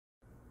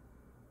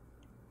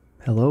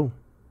Hello,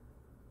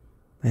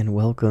 and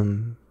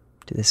welcome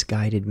to this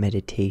guided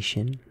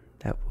meditation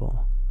that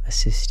will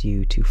assist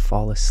you to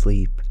fall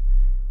asleep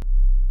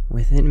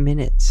within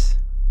minutes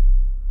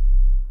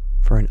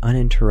for an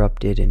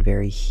uninterrupted and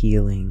very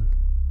healing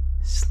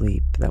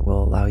sleep that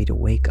will allow you to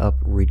wake up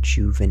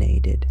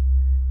rejuvenated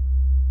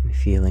and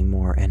feeling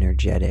more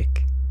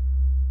energetic,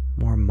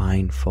 more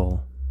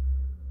mindful,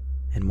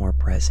 and more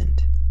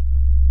present.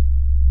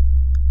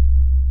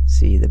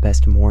 See, the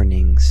best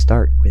mornings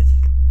start with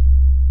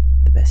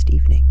the best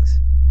evenings.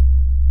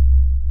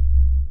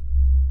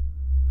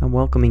 I'm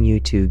welcoming you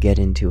to get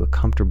into a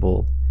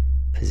comfortable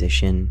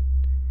position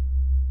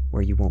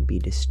where you won't be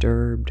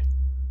disturbed.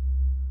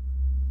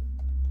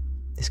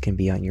 This can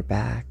be on your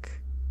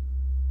back.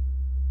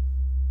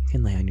 You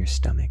can lay on your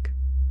stomach.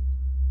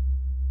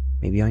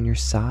 Maybe on your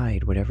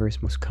side, whatever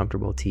is most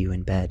comfortable to you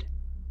in bed.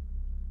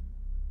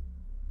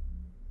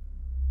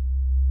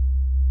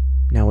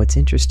 Now, what's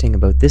interesting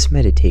about this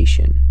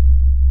meditation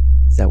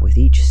is that with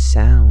each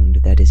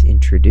sound that is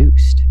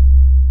introduced,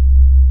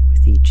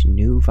 with each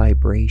new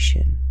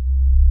vibration,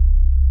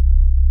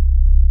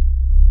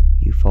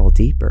 you fall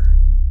deeper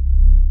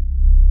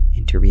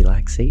into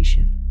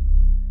relaxation.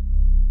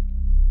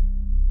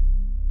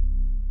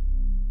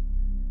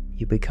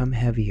 You become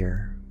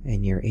heavier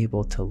and you're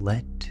able to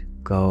let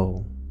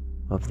go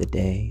of the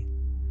day,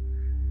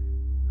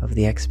 of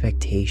the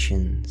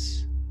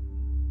expectations,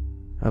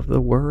 of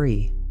the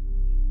worry.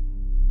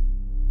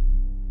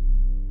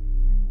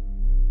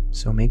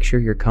 So make sure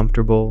you're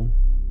comfortable,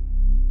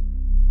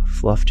 a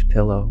fluffed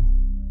pillow,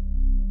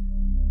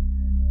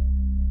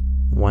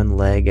 one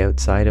leg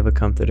outside of a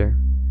comforter,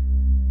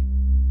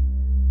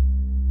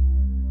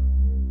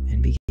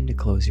 and begin to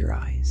close your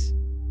eyes.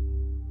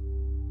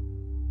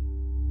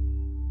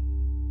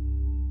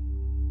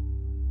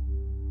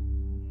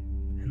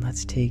 And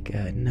let's take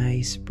a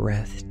nice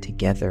breath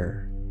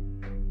together,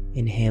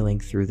 inhaling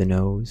through the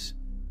nose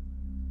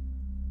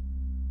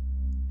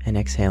and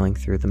exhaling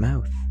through the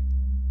mouth.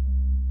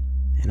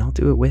 And I'll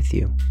do it with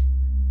you.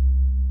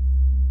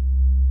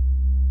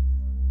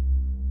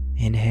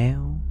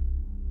 Inhale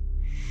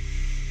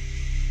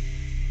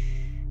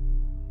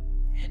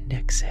and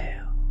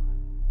exhale.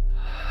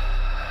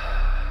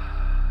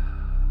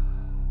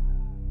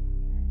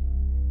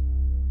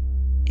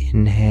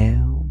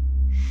 Inhale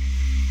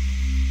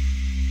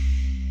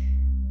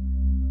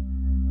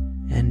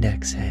and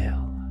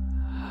exhale.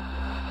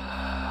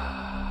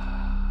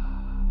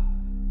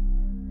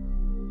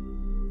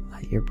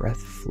 Let your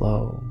breath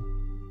flow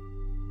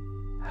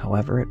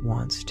however it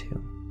wants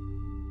to.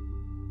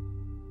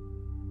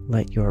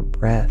 Let your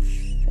breath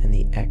and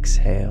the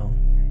exhale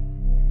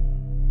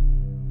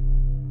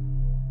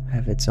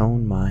have its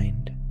own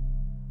mind.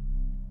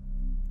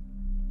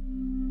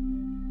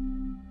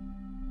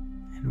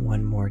 And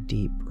one more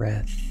deep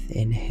breath.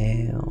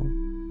 Inhale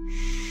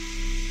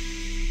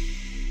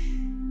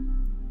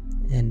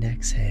and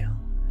exhale.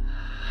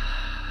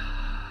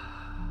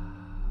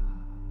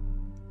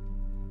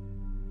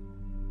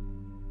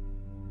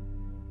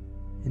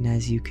 And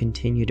as you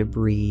continue to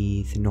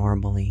breathe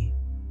normally,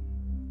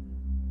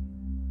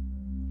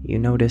 you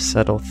notice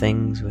subtle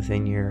things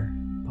within your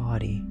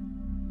body.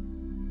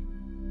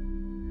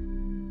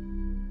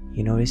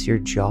 You notice your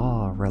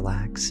jaw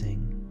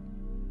relaxing.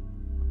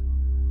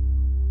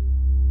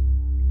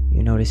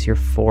 You notice your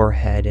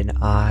forehead and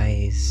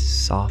eyes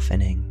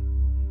softening.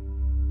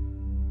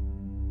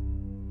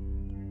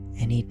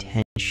 Any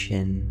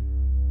tension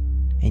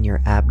in your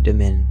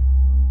abdomen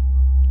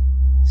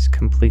is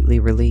completely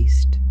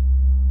released.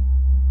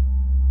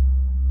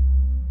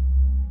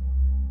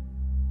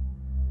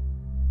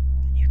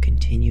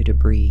 Continue to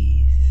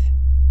breathe,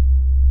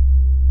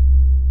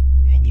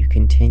 and you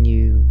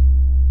continue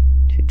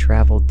to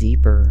travel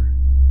deeper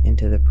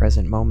into the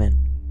present moment.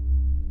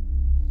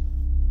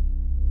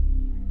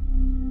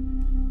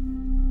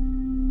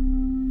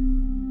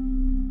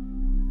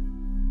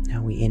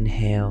 Now we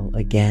inhale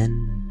again,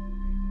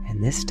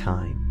 and this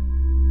time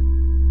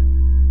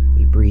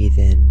we breathe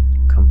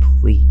in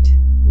complete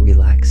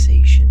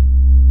relaxation.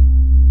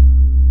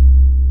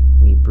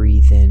 We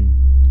breathe in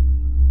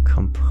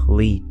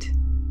complete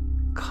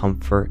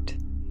comfort.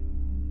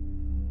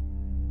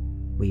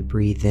 We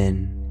breathe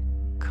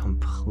in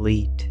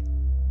complete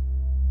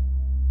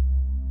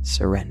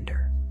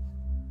surrender.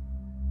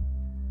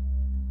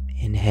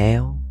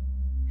 Inhale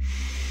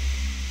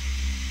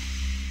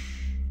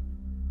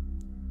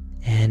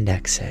and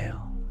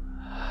exhale.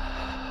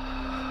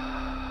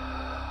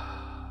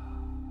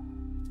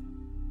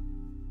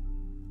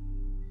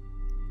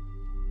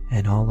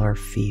 And all our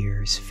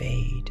fears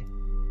fade.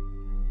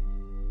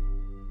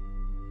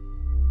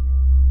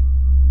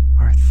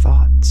 Our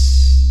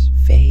thoughts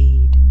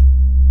fade.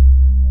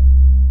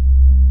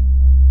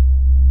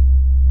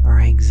 Our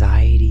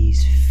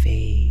anxieties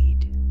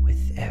fade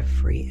with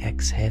every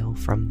exhale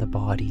from the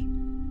body.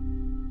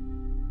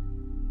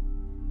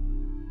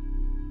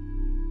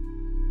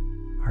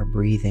 Our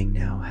breathing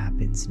now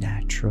happens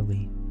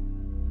naturally.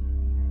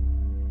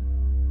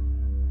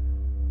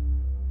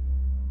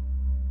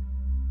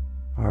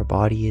 Our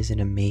body is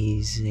an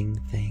amazing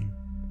thing,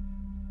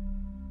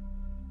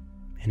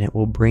 and it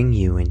will bring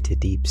you into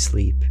deep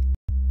sleep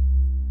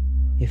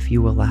if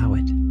you allow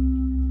it.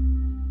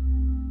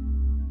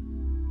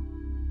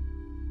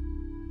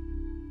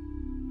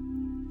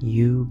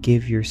 You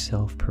give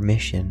yourself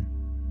permission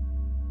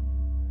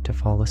to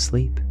fall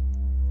asleep.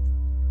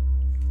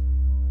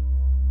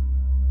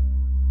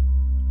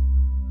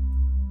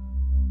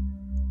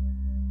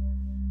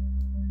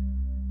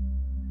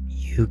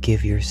 You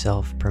give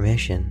yourself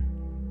permission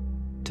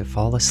to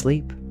fall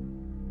asleep.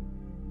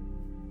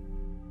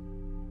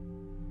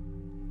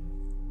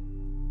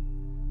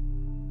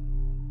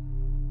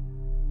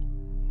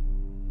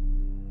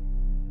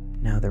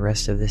 Now the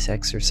rest of this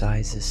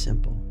exercise is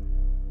simple.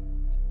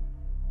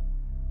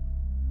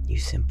 You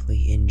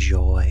simply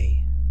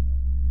enjoy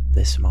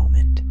this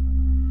moment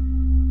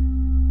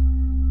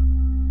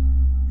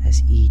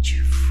as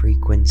each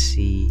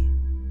frequency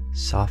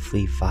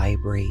softly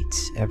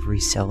vibrates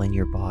every cell in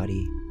your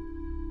body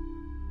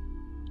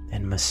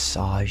and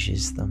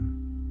massages them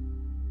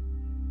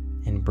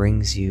and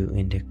brings you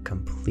into a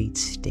complete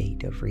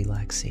state of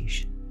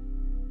relaxation.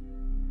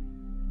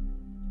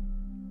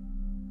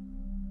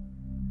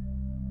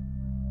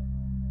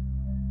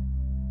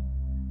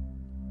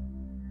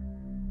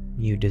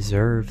 You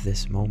deserve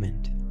this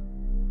moment,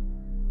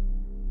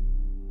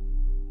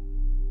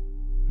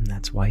 and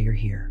that's why you're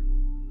here.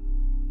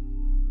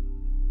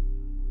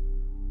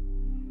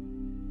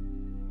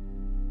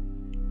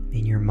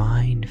 In your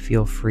mind,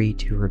 feel free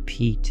to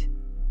repeat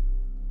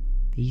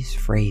these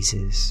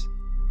phrases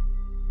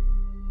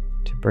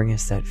to bring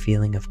us that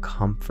feeling of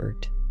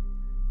comfort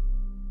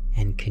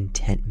and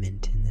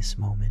contentment in this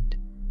moment.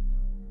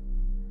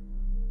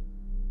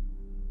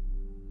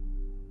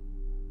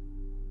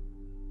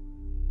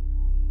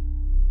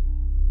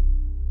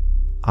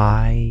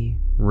 I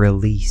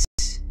release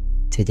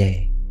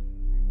today.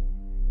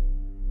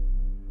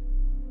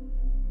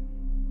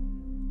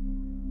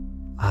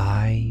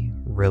 I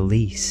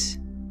release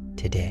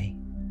today.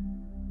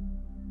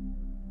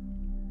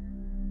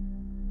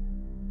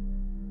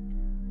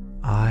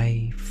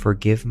 I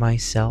forgive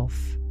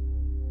myself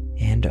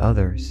and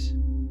others.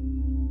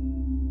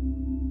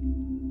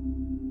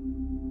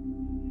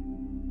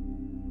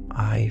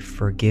 I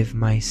forgive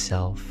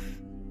myself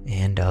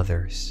and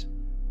others.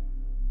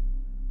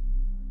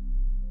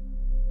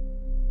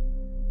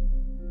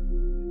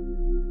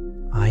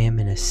 I am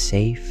in a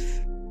safe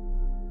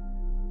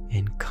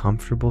and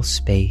comfortable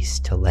space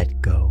to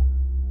let go.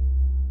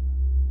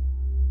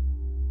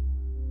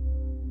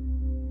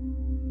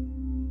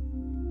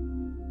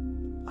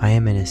 I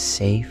am in a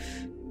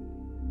safe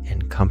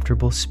and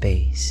comfortable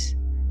space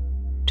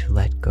to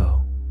let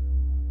go.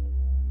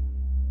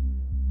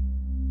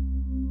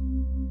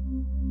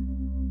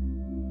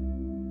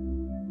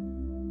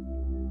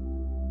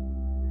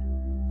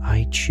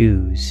 I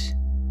choose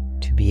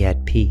to be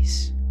at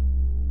peace.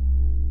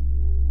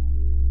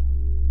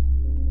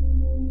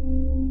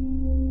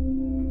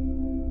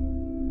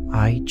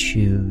 I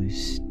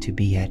choose to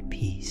be at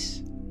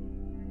peace.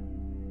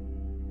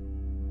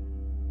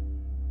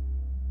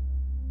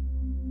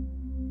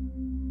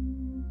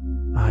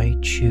 I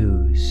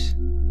choose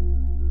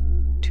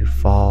to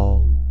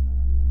fall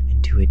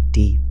into a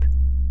deep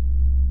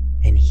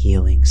and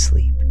healing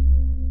sleep.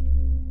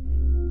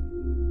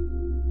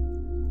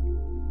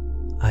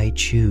 I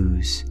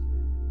choose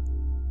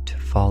to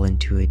fall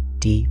into a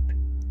deep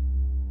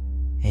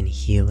and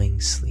healing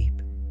sleep.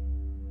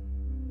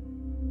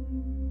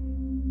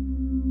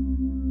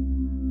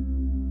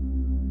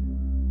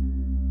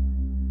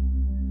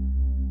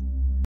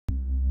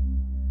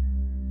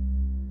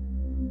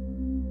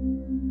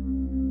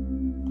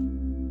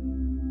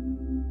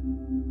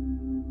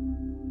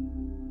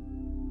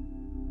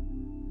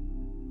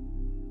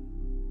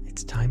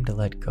 It's time to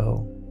let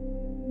go.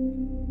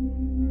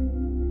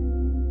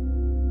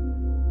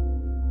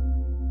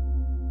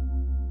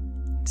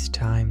 It's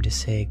time to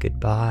say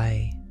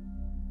goodbye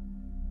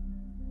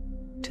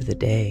to the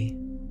day,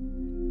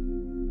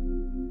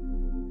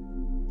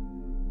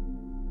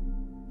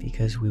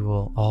 because we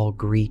will all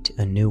greet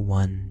a new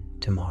one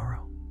tomorrow.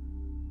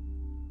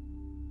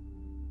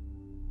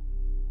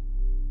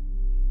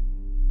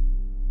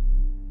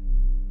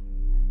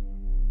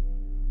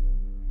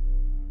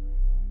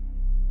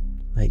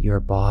 Let your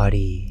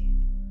body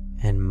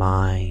and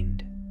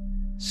mind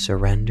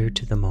surrender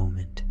to the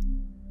moment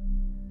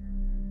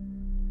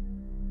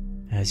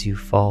as you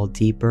fall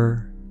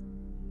deeper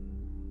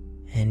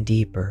and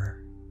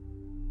deeper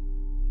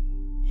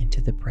into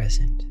the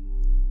present,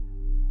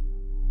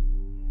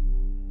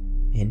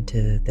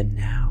 into the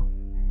now.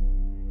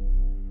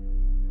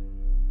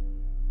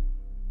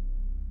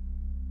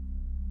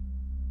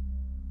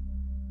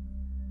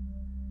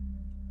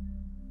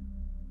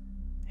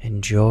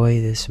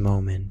 Enjoy this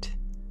moment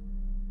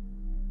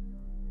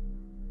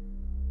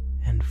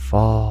and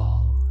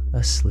fall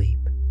asleep.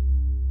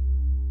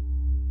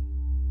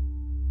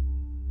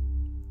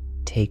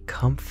 Take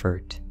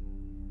comfort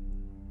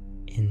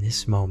in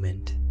this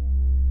moment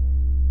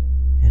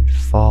and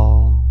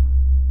fall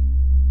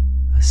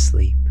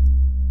asleep.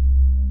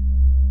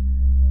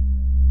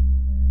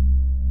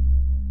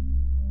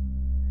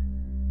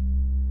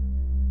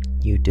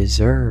 You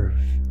deserve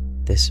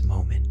this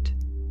moment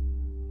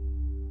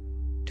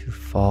to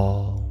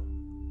fall